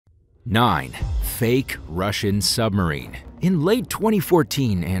9. Fake Russian submarine. In late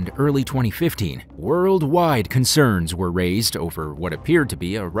 2014 and early 2015, worldwide concerns were raised over what appeared to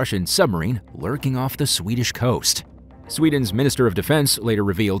be a Russian submarine lurking off the Swedish coast. Sweden's Minister of Defense later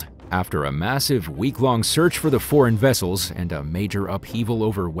revealed, after a massive week-long search for the foreign vessels and a major upheaval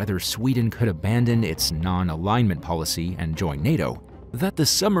over whether Sweden could abandon its non-alignment policy and join NATO, that the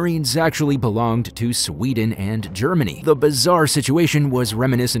submarines actually belonged to Sweden and Germany. The bizarre situation was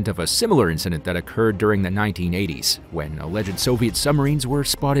reminiscent of a similar incident that occurred during the 1980s, when alleged Soviet submarines were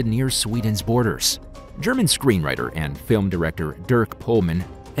spotted near Sweden's borders. German screenwriter and film director Dirk Pohlmann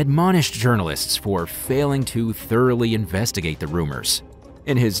admonished journalists for failing to thoroughly investigate the rumors.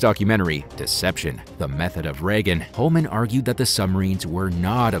 In his documentary, Deception, The Method of Reagan, Pohlmann argued that the submarines were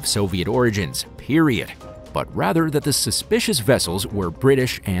not of Soviet origins, period, but rather that the suspicious vessels were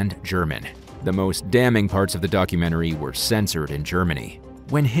British and German. The most damning parts of the documentary were censored in Germany.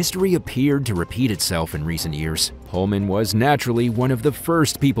 When history appeared to repeat itself in recent years, Pohlmann was naturally one of the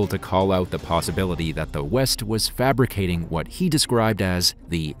first people to call out the possibility that the West was fabricating what he described as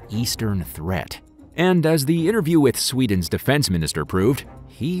the Eastern Threat. And as the interview with Sweden's defense minister proved,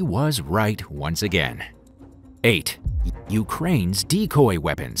 he was right once again. 8. Ukraine's decoy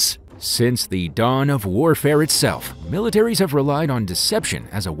weapons. Since the dawn of warfare itself, militaries have relied on deception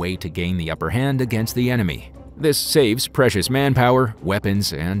as a way to gain the upper hand against the enemy. This saves precious manpower,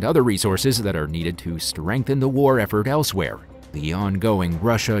 weapons, and other resources that are needed to strengthen the war effort elsewhere. The ongoing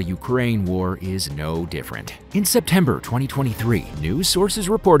Russia-Ukraine war is no different. In September 2023, news sources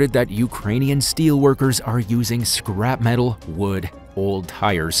reported that Ukrainian steelworkers are using scrap metal, wood, old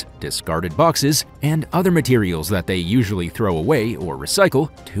tires, discarded boxes, and other materials that they usually throw away or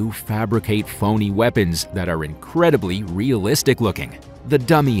recycle to fabricate phony weapons that are incredibly realistic looking. The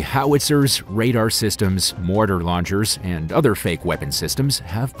dummy howitzers, radar systems, mortar launchers, and other fake weapon systems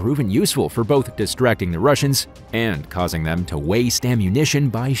have proven useful for both distracting the Russians and causing them to waste ammunition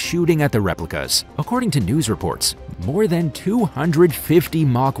by shooting at the replicas. According to news reports, more than 250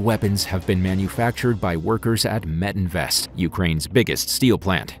 mock weapons have been manufactured by workers at Metinvest, Ukraine's biggest steel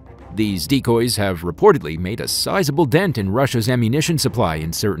plant. These decoys have reportedly made a sizable dent in Russia's ammunition supply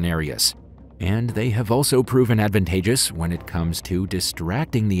in certain areas. And they have also proven advantageous when it comes to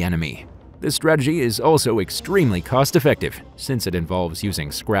distracting the enemy. This strategy is also extremely cost-effective, since it involves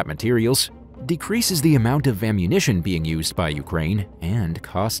using scrap materials, decreases the amount of ammunition being used by Ukraine, and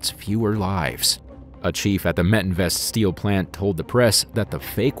costs fewer lives. A chief at the Metinvest steel plant told the press that the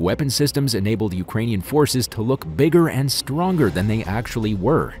fake weapon systems enabled Ukrainian forces to look bigger and stronger than they actually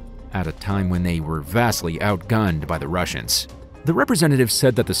were, at a time when they were vastly outgunned by the Russians. The representative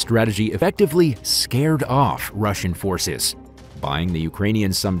said that the strategy effectively scared off Russian forces, buying the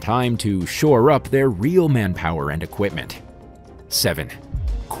Ukrainians some time to shore up their real manpower and equipment. 7.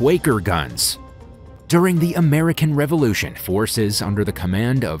 Quaker guns. During the American Revolution, forces under the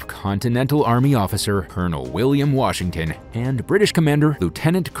command of Continental Army officer Colonel William Washington and British commander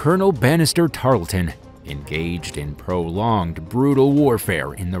Lieutenant Colonel Bannister Tarleton engaged in prolonged, brutal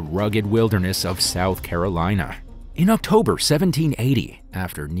warfare in the rugged wilderness of South Carolina. In October 1780,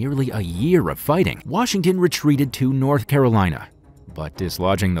 after nearly a year of fighting, Washington retreated to North Carolina. But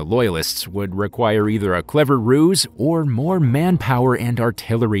dislodging the Loyalists would require either a clever ruse or more manpower and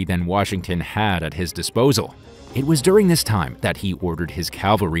artillery than Washington had at his disposal. It was during this time that he ordered his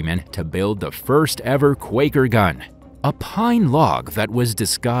cavalrymen to build the first ever Quaker gun, a pine log that was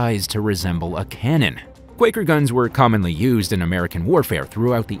disguised to resemble a cannon. Quaker guns were commonly used in American warfare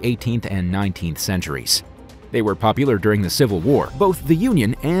throughout the 18th and 19th centuries. They were popular during the Civil War. Both the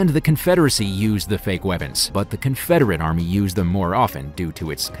Union and the Confederacy used the fake weapons, but the Confederate Army used them more often due to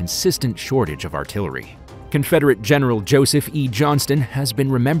its consistent shortage of artillery. Confederate General Joseph E. Johnston has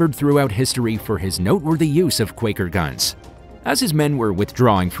been remembered throughout history for his noteworthy use of Quaker guns. As his men were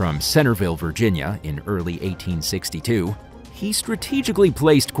withdrawing from Centerville, Virginia in early 1862, he strategically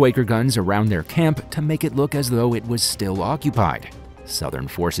placed Quaker guns around their camp to make it look as though it was still occupied. Southern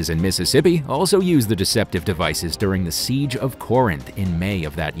forces in Mississippi also used the deceptive devices during the Siege of Corinth in May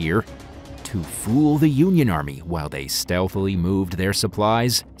of that year to fool the Union Army while they stealthily moved their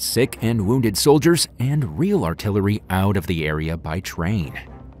supplies, sick and wounded soldiers, and real artillery out of the area by train.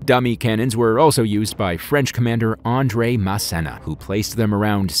 Dummy cannons were also used by French commander André Massena, who placed them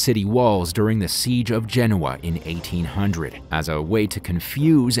around city walls during the Siege of Genoa in 1800 as a way to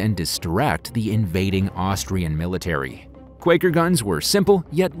confuse and distract the invading Austrian military. Quaker guns were simple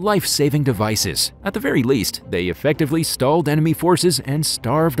yet life-saving devices. At the very least, they effectively stalled enemy forces and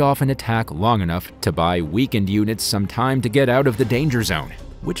starved off an attack long enough to buy weakened units some time to get out of the danger zone.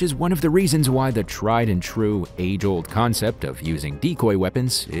 which is one of the reasons why the tried-and-true, age-old concept of using decoy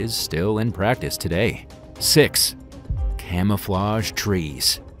weapons is still in practice today. 6. Camouflage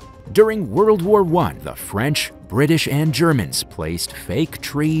trees. During World War I, the French, British, and Germans placed fake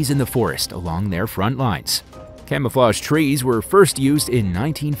trees in the forest along their front lines. Camouflage trees were first used in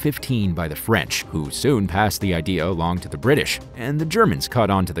 1915 by the French, who soon passed the idea along to the British, and the Germans caught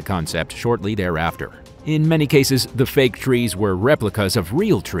on to the concept shortly thereafter. In many cases, the fake trees were replicas of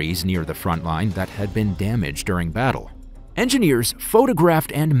real trees near the front line that had been damaged during battle. Engineers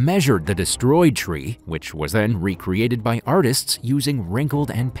photographed and measured the destroyed tree, which was then recreated by artists using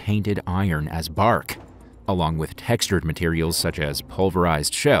wrinkled and painted iron as bark, along with textured materials such as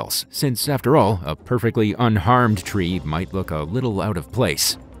pulverized shells, since, after all, a perfectly unharmed tree might look a little out of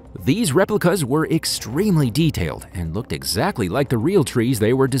place. These replicas were extremely detailed and looked exactly like the real trees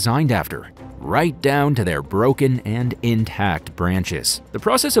they were designed after, right down to their broken and intact branches. The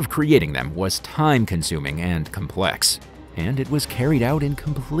process of creating them was time-consuming and complex, and it was carried out in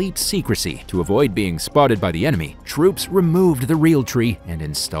complete secrecy. To avoid being spotted by the enemy, troops removed the real tree and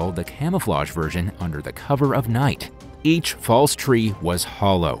installed the camouflage version under the cover of night. Each false tree was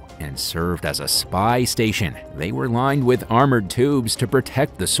hollow and served as a spy station. They were lined with armored tubes to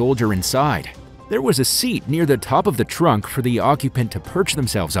protect the soldier inside. There was a seat near the top of the trunk for the occupant to perch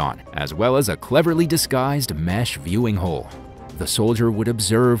themselves on, as well as a cleverly disguised mesh viewing hole. The soldier would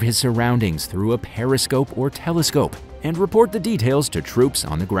observe his surroundings through a periscope or telescope and report the details to troops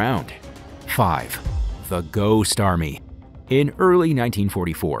on the ground. 5. The Ghost Army. In early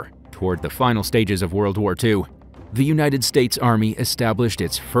 1944, toward the final stages of World War II, the United States Army established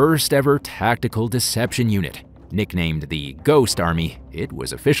its first ever tactical deception unit. Nicknamed the Ghost Army, it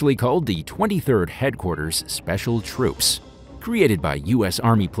was officially called the 23rd Headquarters Special Troops. Created by U.S.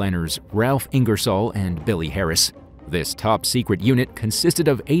 Army planners Ralph Ingersoll and Billy Harris, this top-secret unit consisted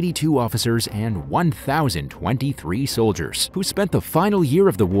of 82 officers and 1,023 soldiers, who spent the final year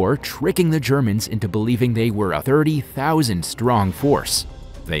of the war tricking the Germans into believing they were a 30,000-strong force.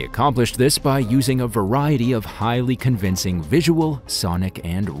 They accomplished this by using a variety of highly convincing visual, sonic,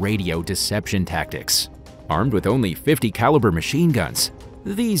 and radio deception tactics. Armed with only .50 caliber machine guns,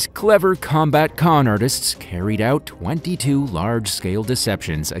 these clever combat con artists carried out 22 large-scale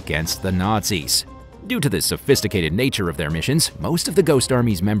deceptions against the Nazis. Due to the sophisticated nature of their missions, most of the Ghost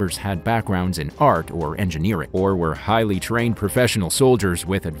Army's members had backgrounds in art or engineering, or were highly trained professional soldiers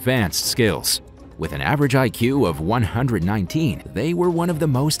with advanced skills. With an average IQ of 119, they were one of the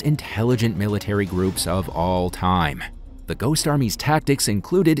most intelligent military groups of all time. The Ghost Army's tactics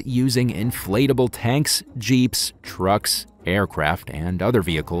included using inflatable tanks, jeeps, trucks, aircraft, and other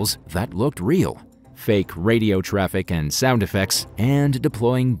vehicles that looked real, fake radio traffic and sound effects, and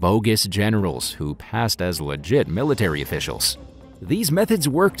deploying bogus generals who passed as legit military officials. These methods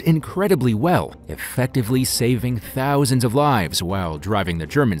worked incredibly well, effectively saving thousands of lives while driving the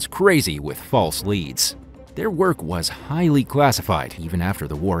Germans crazy with false leads. Their work was highly classified even after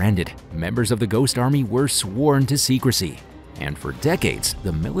the war ended. Members of the Ghost Army were sworn to secrecy, and for decades,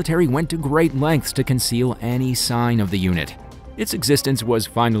 the military went to great lengths to conceal any sign of the unit. Its existence was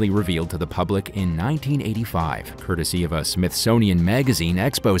finally revealed to the public in 1985, courtesy of a Smithsonian Magazine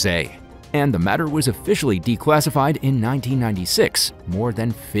expose, and the matter was officially declassified in 1996, more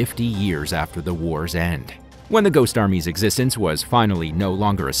than 50 years after the war's end. When the Ghost Army's existence was finally no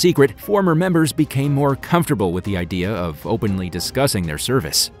longer a secret, former members became more comfortable with the idea of openly discussing their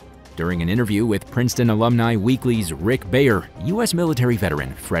service. During an interview with Princeton Alumni Weekly's Rick Bayer, U.S. military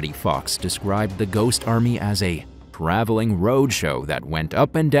veteran Freddie Fox described the Ghost Army as a traveling roadshow that went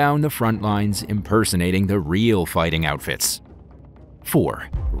up and down the front lines impersonating the real fighting outfits. 4.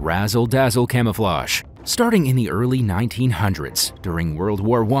 Razzle-dazzle camouflage. Starting in the early 1900s, during World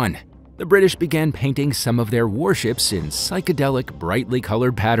War I, the British began painting some of their warships in psychedelic, brightly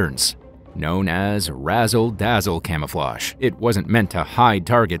colored patterns. Known as razzle-dazzle camouflage, it wasn't meant to hide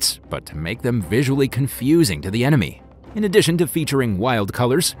targets, but to make them visually confusing to the enemy. In addition to featuring wild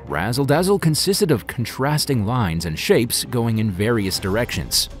colors, razzle-dazzle consisted of contrasting lines and shapes going in various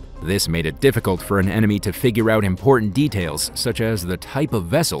directions. This made it difficult for an enemy to figure out important details such as the type of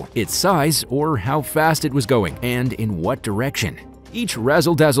vessel, its size, or how fast it was going, and in what direction. Each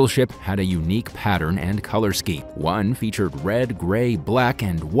razzle-dazzle ship had a unique pattern and color scheme. One featured red, gray, black,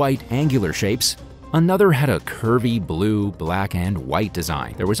 and white angular shapes. Another had a curvy blue, black, and white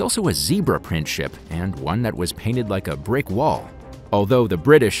design. There was also a zebra print ship and one that was painted like a brick wall. Although the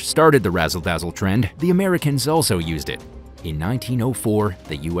British started the razzle-dazzle trend, the Americans also used it. In 1904,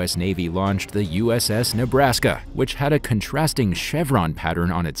 the U.S. Navy launched the USS Nebraska, which had a contrasting chevron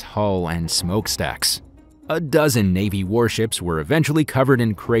pattern on its hull and smokestacks. A dozen Navy warships were eventually covered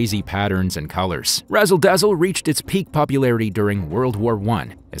in crazy patterns and colors. Razzle-dazzle reached its peak popularity during World War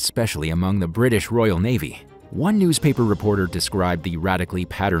I, especially among the British Royal Navy. One newspaper reporter described the radically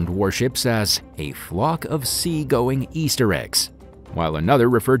patterned warships as a flock of sea-going Easter eggs, while another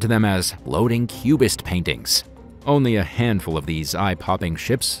referred to them as floating cubist paintings. Only a handful of these eye-popping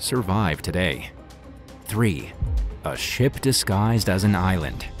ships survive today. 3. A ship disguised as an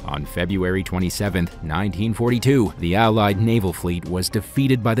island. On February 27, 1942, the Allied naval fleet was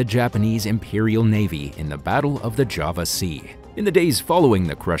defeated by the Japanese Imperial Navy in the Battle of the Java Sea. In the days following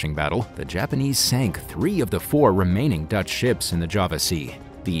the crushing battle, the Japanese sank 3 of the 4 remaining Dutch ships in the Java Sea.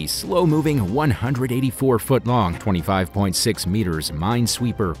 The slow-moving 184-foot-long, 25.6 meters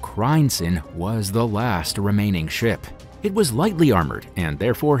minesweeper Kreinsen was the last remaining ship. It was lightly armored and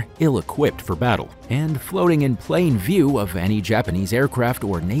therefore ill-equipped for battle, and floating in plain view of any Japanese aircraft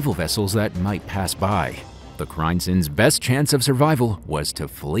or naval vessels that might pass by. The Kreinsen's best chance of survival was to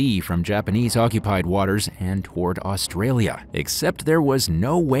flee from Japanese-occupied waters and toward Australia, except there was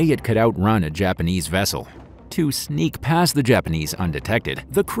no way it could outrun a Japanese vessel. To sneak past the Japanese undetected,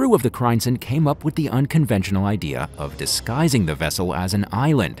 the crew of the Kreinsen came up with the unconventional idea of disguising the vessel as an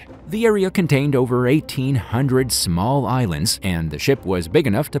island. The area contained over 1,800 small islands, and the ship was big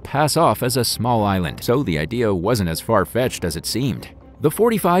enough to pass off as a small island, so the idea wasn't as far-fetched as it seemed. The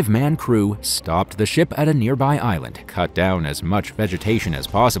 45-man crew stopped the ship at a nearby island, cut down as much vegetation as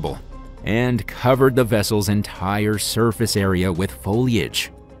possible, and covered the vessel's entire surface area with foliage.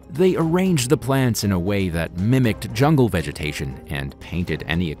 They arranged the plants in a way that mimicked jungle vegetation and painted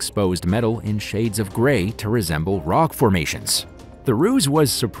any exposed metal in shades of gray to resemble rock formations. The ruse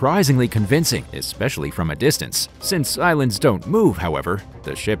was surprisingly convincing, especially from a distance. Since islands don't move, however,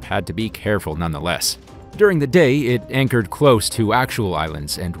 the ship had to be careful nonetheless. During the day, it anchored close to actual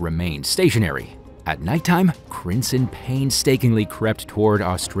islands and remained stationary. At nighttime, Kreinsen painstakingly crept toward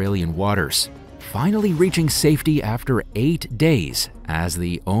Australian waters, finally reaching safety after 8 days as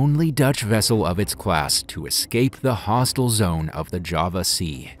the only Dutch vessel of its class to escape the hostile zone of the Java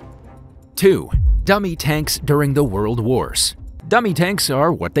Sea. 2. Dummy tanks during the World Wars. Dummy tanks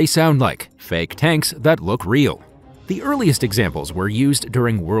are what they sound like, fake tanks that look real. The earliest examples were used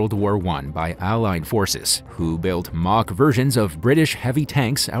during World War I by Allied forces, who built mock versions of British heavy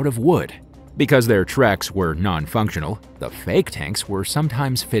tanks out of wood. Because their tracks were non-functional, the fake tanks were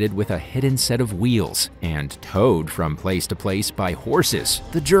sometimes fitted with a hidden set of wheels and towed from place to place by horses.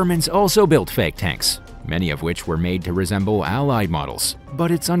 The Germans also built fake tanks, many of which were made to resemble Allied models, but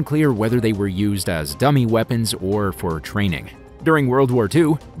it's unclear whether they were used as dummy weapons or for training. During World War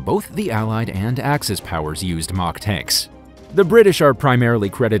II, both the Allied and Axis powers used mock tanks. The British are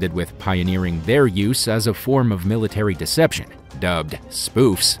primarily credited with pioneering their use as a form of military deception. Dubbed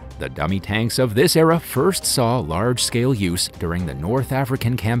spoofs, the dummy tanks of this era first saw large-scale use during the North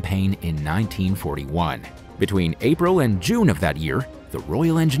African Campaign in 1941. Between April and June of that year, the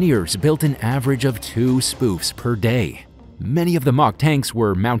Royal Engineers built an average of 2 spoofs per day. Many of the mock tanks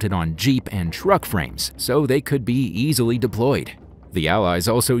were mounted on jeep and truck frames, so they could be easily deployed. The Allies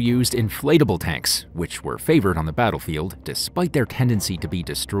also used inflatable tanks, which were favored on the battlefield despite their tendency to be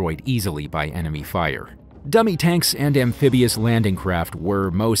destroyed easily by enemy fire. Dummy tanks and amphibious landing craft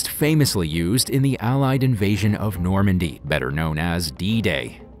were most famously used in the Allied invasion of Normandy, better known as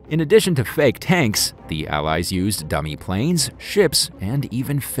D-Day. In addition to fake tanks, the Allies used dummy planes, ships, and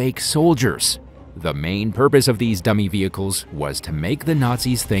even fake soldiers. The main purpose of these dummy vehicles was to make the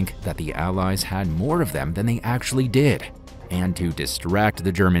Nazis think that the Allies had more of them than they actually did, and to distract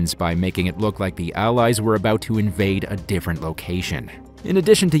the Germans by making it look like the Allies were about to invade a different location. In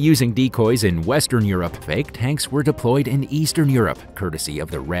addition to using decoys in Western Europe, fake tanks were deployed in Eastern Europe, courtesy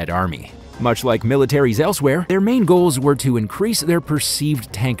of the Red Army. Much like militaries elsewhere, their main goals were to increase their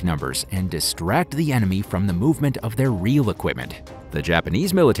perceived tank numbers and distract the enemy from the movement of their real equipment. The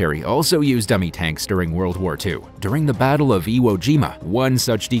Japanese military also used dummy tanks during World War II. During the Battle of Iwo Jima, one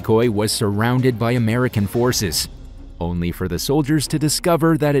such decoy was surrounded by American forces, only for the soldiers to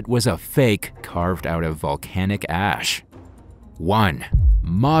discover that it was a fake carved out of volcanic ash. 1.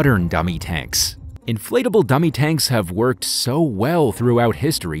 Modern dummy tanks. Inflatable dummy tanks have worked so well throughout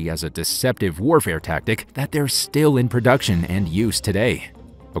history as a deceptive warfare tactic that they're still in production and use today.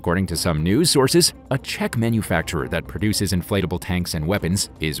 According to some news sources, a Czech manufacturer that produces inflatable tanks and weapons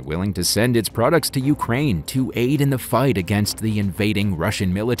is willing to send its products to Ukraine to aid in the fight against the invading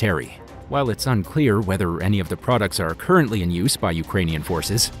Russian military. While it's unclear whether any of the products are currently in use by Ukrainian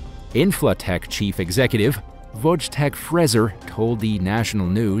forces, Inflatech chief executive Wojtek Frezer told the National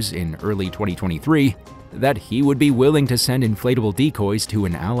News in early 2023 that he would be willing to send inflatable decoys to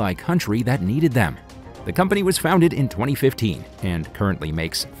an ally country that needed them. The company was founded in 2015 and currently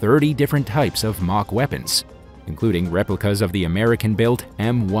makes 30 different types of mock weapons, including replicas of the American-built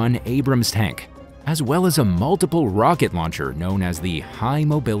M1 Abrams tank, as well as a multiple rocket launcher known as the High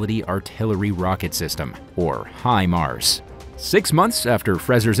Mobility Artillery Rocket System, or HIMARS. 6 months after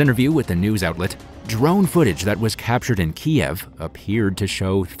Fraser's interview with the news outlet, drone footage that was captured in Kiev appeared to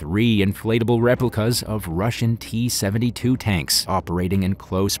show 3 inflatable replicas of Russian T-72 tanks operating in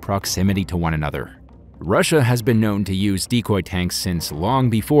close proximity to one another. Russia has been known to use decoy tanks since long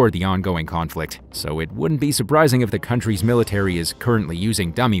before the ongoing conflict, so it wouldn't be surprising if the country's military is currently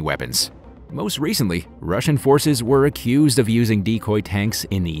using dummy weapons. Most recently, Russian forces were accused of using decoy tanks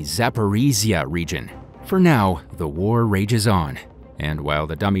in the Zaporizhia region. For now, the war rages on. And while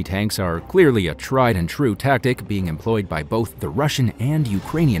the dummy tanks are clearly a tried-and-true tactic being employed by both the Russian and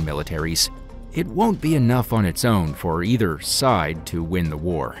Ukrainian militaries, it won't be enough on its own for either side to win the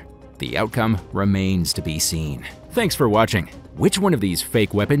war. The outcome remains to be seen. Thanks for watching. Which one of these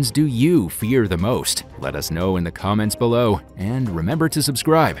fake weapons do you fear the most? Let us know in the comments below, and remember to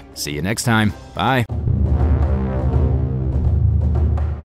subscribe. See you next time. Bye.